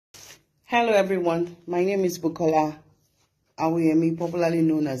Hello everyone, my name is Bukola Awuyemi, popularly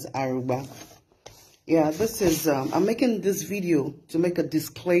known as Arugba. Yeah, this is, I'm making this video to make a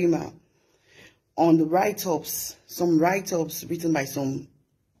disclaimer on the write-ups, some write-ups written by some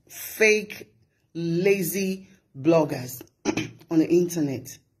fake, lazy bloggers on the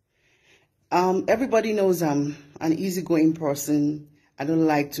internet. Everybody knows I'm an easygoing person. I don't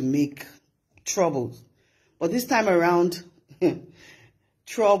like to make trouble. But this time around,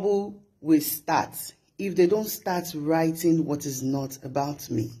 trouble will start if they don't start writing what is not about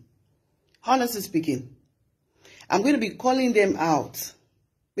me. Honestly speaking, I'm going to be calling them out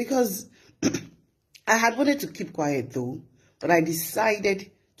because I had wanted to keep quiet though, but I decided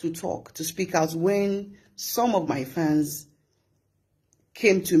to talk, to speak out when some of my fans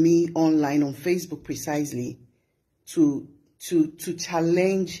came to me online on Facebook precisely to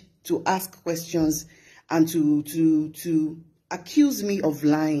challenge, to ask questions, and to accuse me of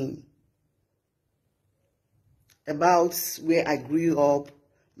lying about where I grew up,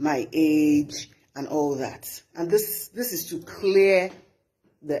 my age, and all that. And this is to clear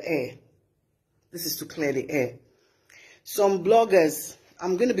the air. This is to clear the air. Some bloggers,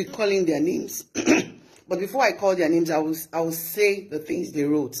 I'm going to be calling their names. But before I call their names, I will say the things they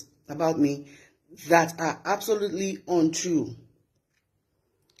wrote about me that are absolutely untrue.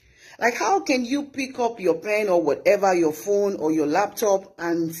 Like, how can you pick up your pen or whatever, your phone or your laptop,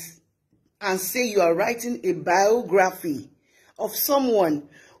 and say you are writing a biography of someone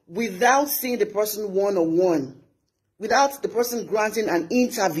without seeing the person one-on-one, without the person granting an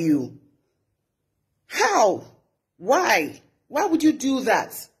interview? How? Why? Why would you do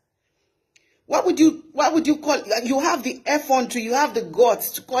that? Why would you call it? You have the effort you have the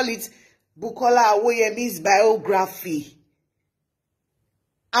guts to call it Bukola Awuyemi's biography.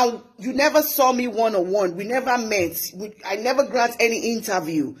 And you never saw me one-on-one. We never met. I never grant any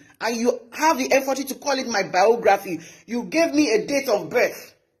interview. And you have the effort to call it my biography. You gave me a date of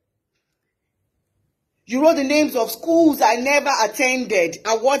birth. You wrote the names of schools I never attended,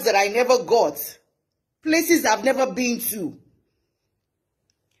 awards that I never got, places I've never been to.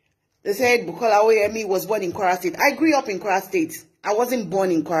 They said Bukola Awuyemi was born in Kwara State. I grew up in Kwara State. I wasn't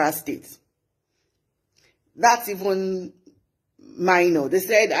born in Kwara State. That's even minor. They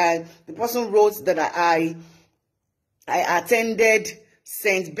said the person wrote that I attended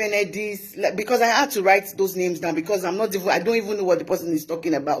St. Benedict's, because I had to write those names down because I don't even know what the person is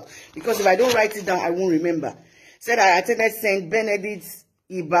talking about. Because if I don't write it down, I won't remember. Said I attended St. Benedict's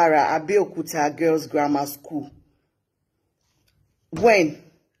Ibara, Abeokuta Girls Grammar School. When?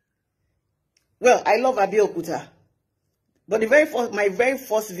 Well, I love Abeokuta. But my very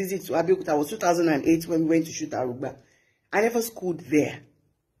first visit to Abeokuta was 2008 when we went to shoot Arugba. I never schooled there.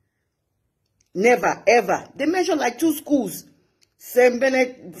 Never, ever. They mentioned like 2 schools. St.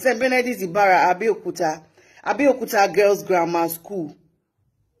 Benedict's Ibara, Abeokuta Girls Grammar School,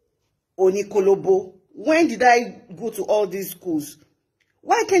 Onikolobo. When did I go to all these schools?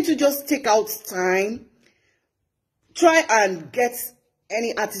 Why can't you just take out time, try and get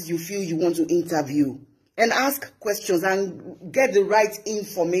any artist you feel you want to interview and ask questions and get the right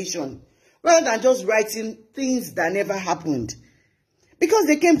information rather than just writing things that never happened? Because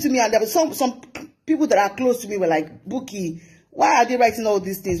they came to me and there were some people that are close to me were like, Buki, why are they writing all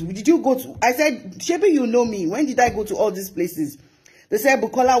these things? Did you go to? I said, Shebi, you know me. When did I go to all these places? They said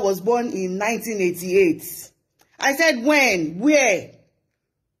Bukola was born in 1988. I said, when? Where?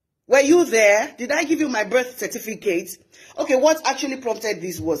 Were you there? Did I give you my birth certificate? Okay, what actually prompted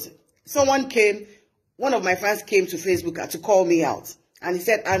this was someone came, one of my friends came to Facebook to call me out. And he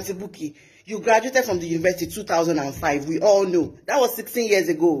said, Auntie Buki, you graduated from the university 2005. We all know. That was 16 years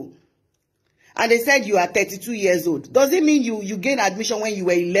ago. And they said you are 32 years old. Does it mean you gained admission when you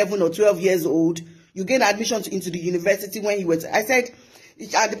were 11 or 12 years old? You gained admission into the university when you were... I said,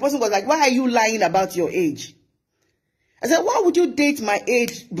 and the person was like, why are you lying about your age? I said, why would you date my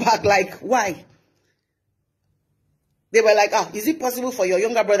age back? Like, why? They were like, is it possible for your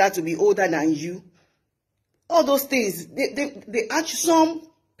younger brother to be older than you? All those things. Some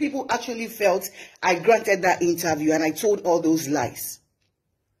people actually felt I granted that interview and I told all those lies.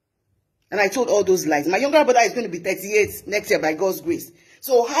 My younger brother is going to be 38 next year by God's grace.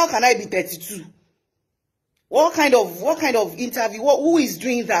 So how can I be 32? What kind of interview? Who is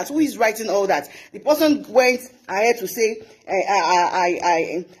doing that? Who is writing all that? The person went ahead to say,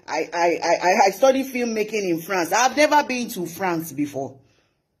 I studied filmmaking in France. I've never been to France before.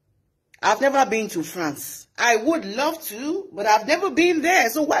 I've never been to France. I would love to, but I've never been there.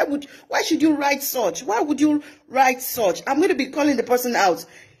 So why should you write such? Why would you write such? I'm going to be calling the person out.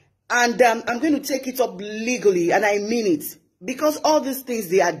 And I'm going to take it up legally, and I mean it. Because all these things,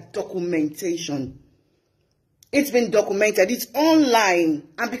 they are documentation. It's been documented. It's online.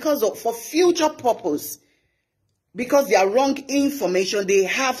 And because of, for future purpose, because they are wrong information, they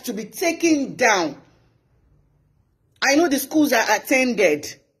have to be taken down. I know the schools are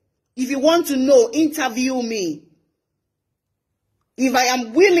attended. If you want to know, interview me. If I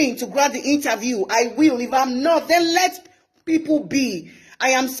am willing to grab the interview, I will. If I'm not, then let people be. I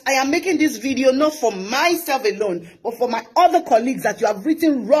am making this video not for myself alone, but for my other colleagues that you have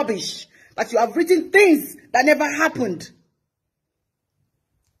written rubbish, that you have written things that never happened.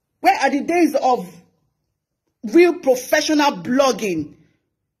 Where are the days of real professional blogging?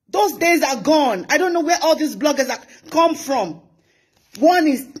 Those days are gone. I don't know where all these bloggers have come from. One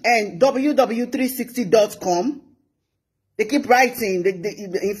is www360.com. They keep writing.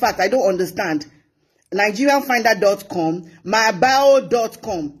 In fact, I don't understand. NigerianFinder.com,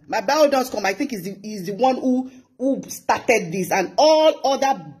 mybio.com. Mybio.com, I think, is the one who started this, and all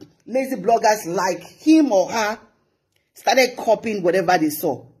other lazy bloggers like him or her started copying whatever they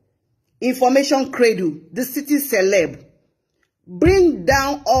saw. Information Cradle, the city celeb. Bring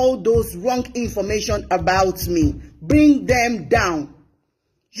down all those wrong information about me. Bring them down.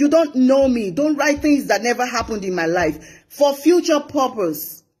 You don't know me. Don't write things that never happened in my life for future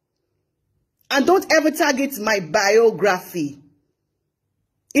purpose. And don't ever target my biography.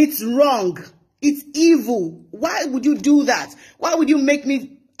 It's wrong. It's evil. Why would you do that? Why would you make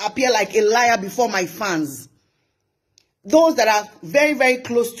me appear like a liar before my fans? Those that are very, very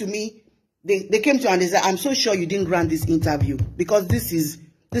close to me, they came to and they said, I'm so sure you didn't grant this interview because this is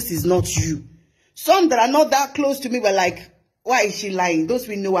not you. Some that are not that close to me were like, why is she lying? Those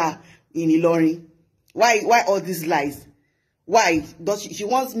we know her in Ilorin. Why all these lies? Why? Does she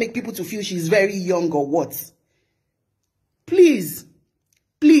wants to make people to feel she's very young or what? Please,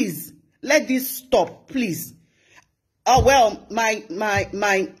 please, let this stop, please. Oh, well, my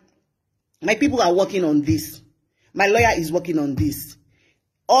people are working on this. My lawyer is working on this.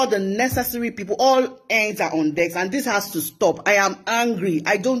 All the necessary people, all hands are on decks, and this has to stop. I am angry.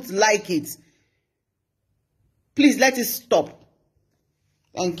 I don't like it. Please let it stop.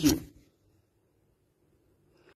 Thank you.